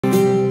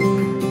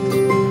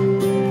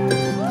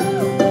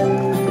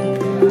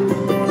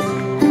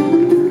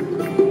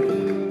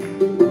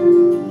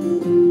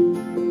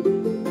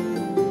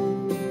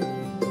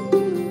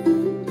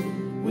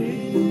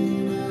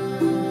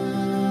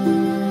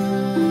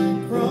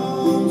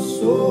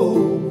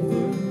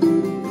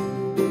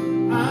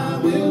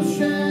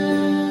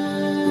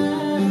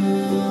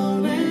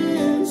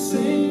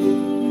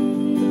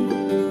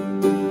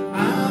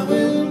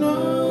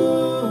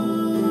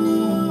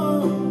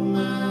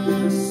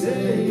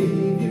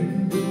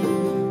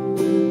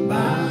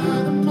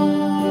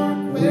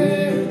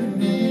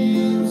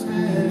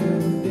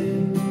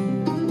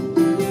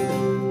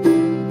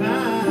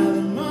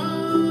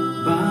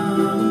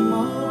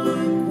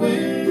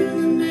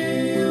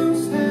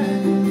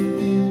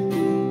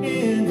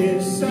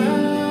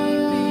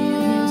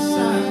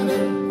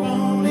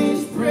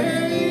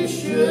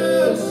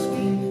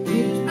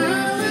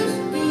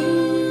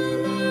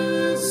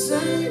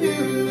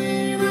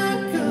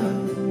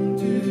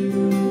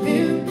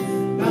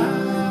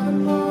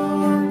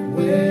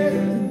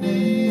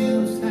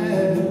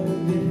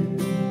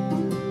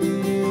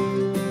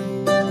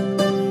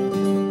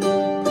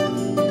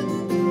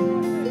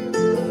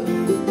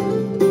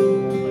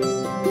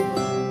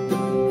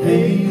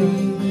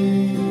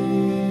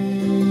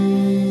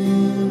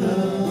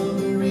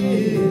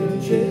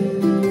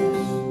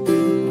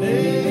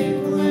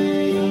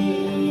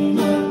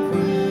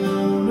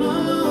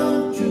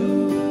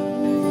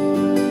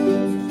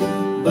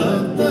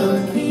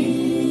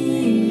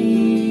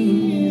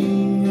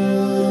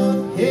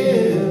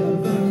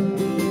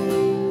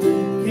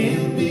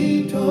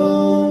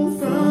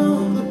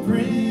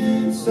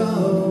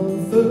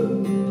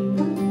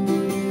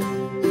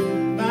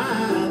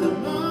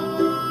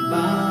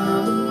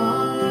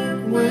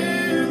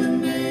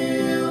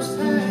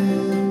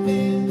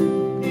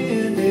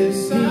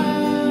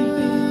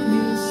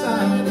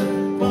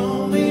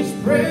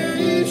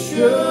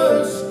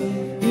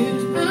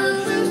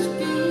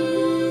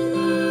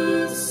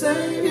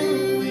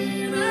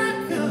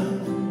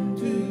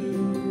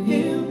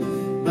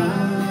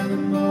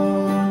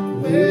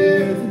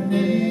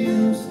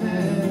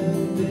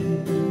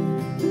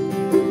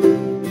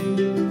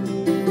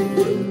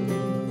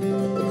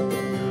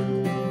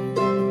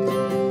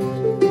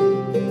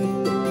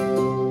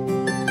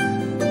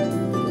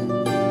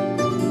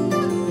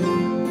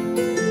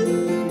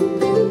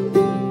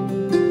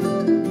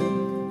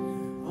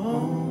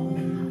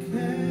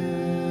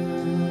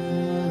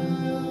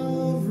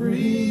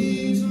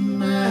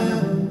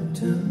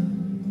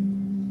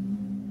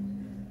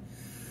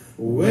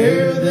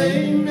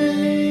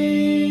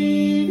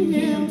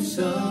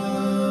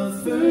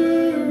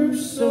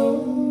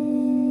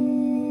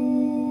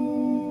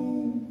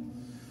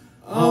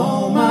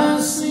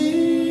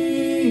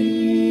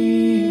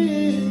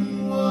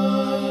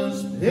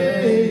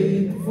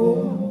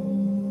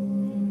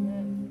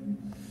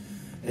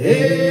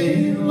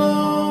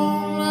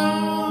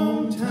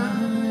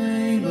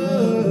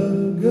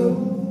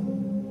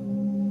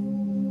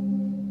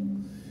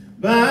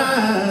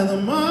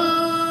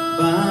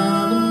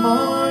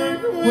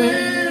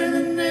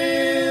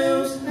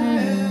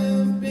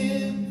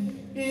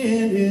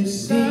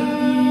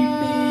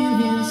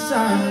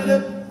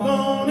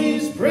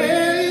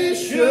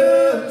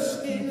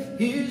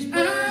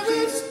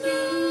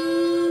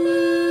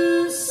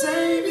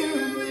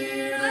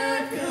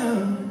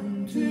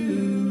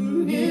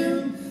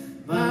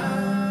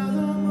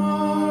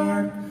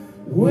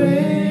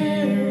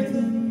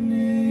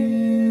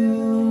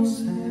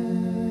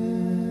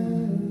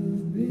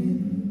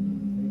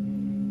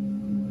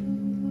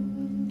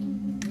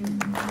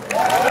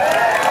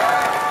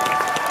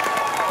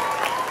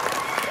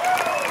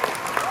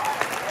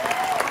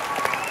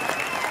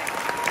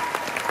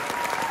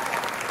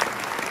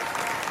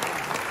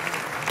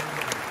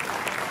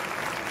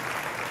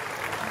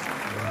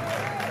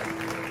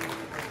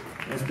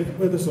It's been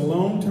with us a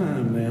long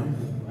time now.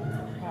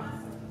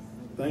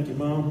 Thank you,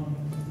 Mom.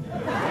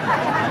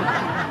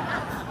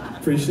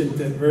 Appreciate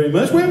that very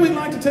much. Well, we'd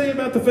like to tell you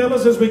about the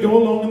fellas as we go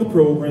along in the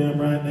program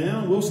right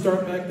now. We'll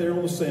start back there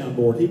on the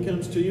soundboard. He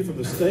comes to you from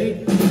the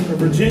state of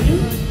Virginia,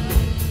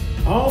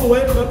 all the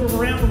way up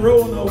around the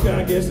Roanoke,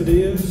 I guess it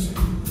is.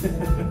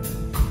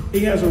 He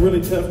has a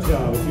really tough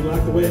job. If you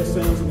like the way it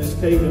sounds in this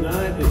cave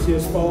tonight, it's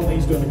his fault, and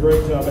he's doing a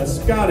great job. That's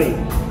Scotty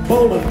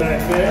Boland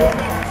back there.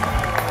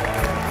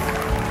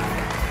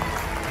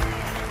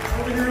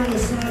 Over here on the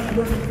side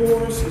working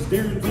for us is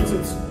Dailey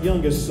Vincent's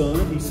youngest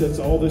son. He sets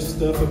all this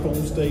stuff up on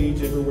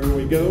stage everywhere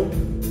we go.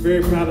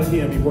 Very proud of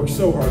him. He works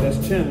so hard.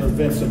 That's Chandler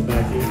Vincent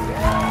back here.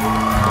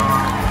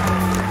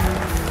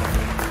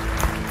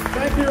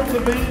 Back here on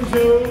the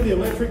banjo, the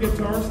electric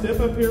guitar, step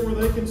up here where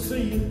they can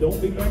see you. Don't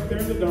be back there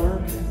in the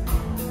dark.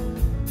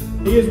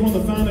 He is one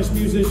of the finest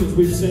musicians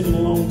we've seen in a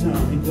long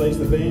time. He plays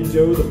the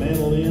banjo, the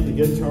mandolin, the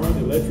guitar,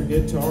 the electric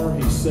guitar.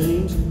 He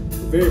sings.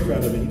 We're very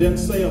proud of him. He doesn't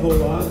say a whole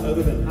lot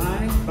other than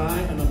hi, bye,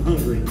 and I'm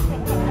hungry.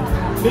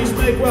 Please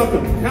make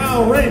welcome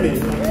Kyle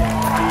Ramey.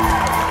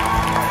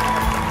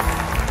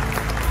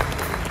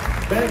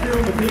 Back here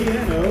on the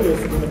piano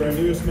is one of our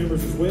newest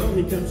members as well.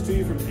 He comes to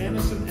you from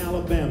Anniston,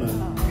 Alabama.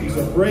 He's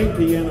a great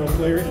piano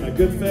player and a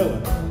good fella,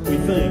 we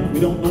think. We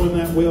don't know him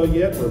that well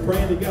yet. We're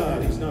praying to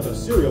God he's not a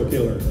serial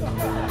killer.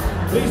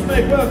 Please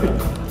make welcome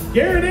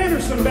Garrett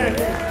Anderson back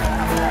here.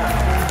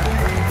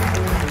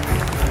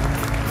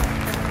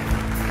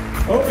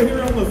 Over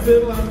here on the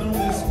fiddle, I've known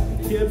this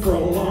kid for a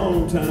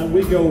long time.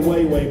 We go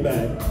way, way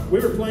back. We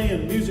were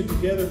playing music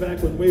together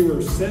back when we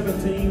were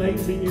 17,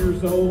 18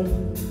 years old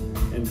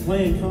and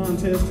playing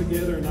contests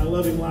together, and I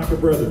love him like a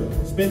brother.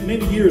 Spent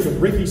many years with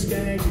Ricky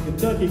Skaggs and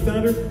Kentucky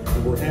Thunder,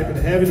 and we're happy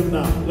to have him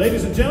tonight.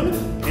 Ladies and gentlemen,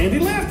 Andy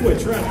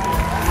Leftwich, right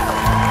there.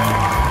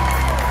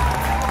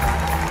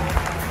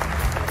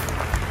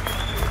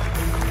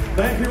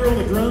 Back here on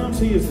the drums,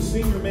 he is the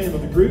senior man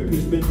of the group.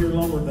 He's been here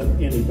longer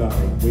than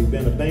anybody. We've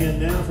been a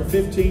band now for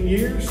 15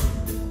 years.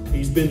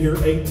 He's been here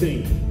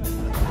 18.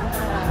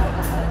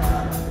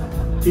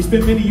 He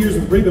spent many years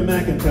with Reba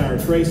McEntire,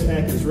 Trace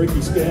Atkins,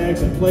 Ricky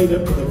Skaggs, and played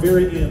up to the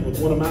very end with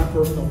one of my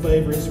personal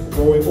favorites,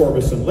 Roy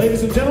Orbison.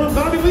 Ladies and gentlemen,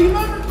 Bobby Lee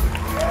Lumber.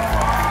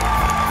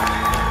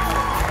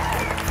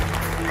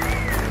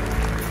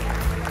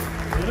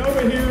 And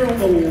over here on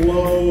the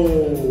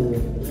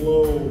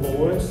low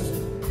voice,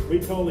 we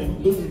call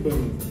him Boom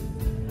Boom.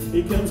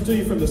 He comes to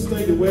you from the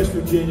state of West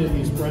Virginia, and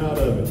he's proud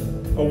of it.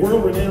 A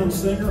world-renowned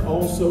singer,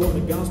 also in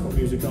the Gospel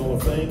Music Hall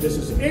of Fame. This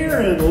is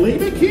Aaron Lee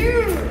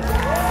McHugh.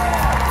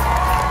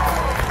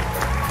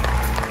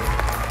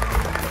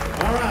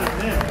 All right,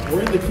 now,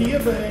 we're in the key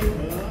of A.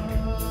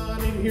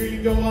 I need to hear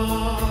you go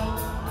on.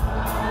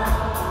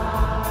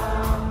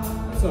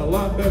 That's a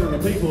lot better than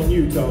the people in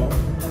Utah.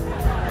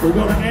 We're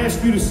going to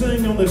ask you to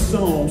sing on this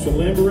song, so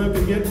limber up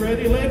and get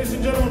ready. Ladies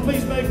and gentlemen,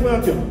 please make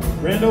welcome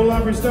Grand Ole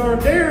Opry star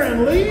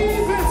Dailey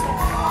Vincent.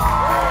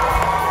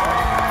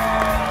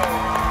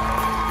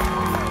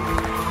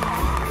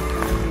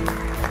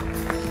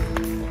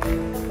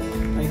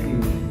 Thank you.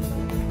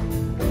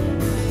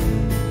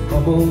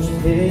 Almost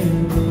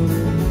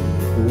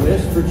heaven,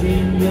 West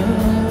Virginia,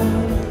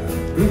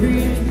 Blue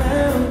Ridge Mountain.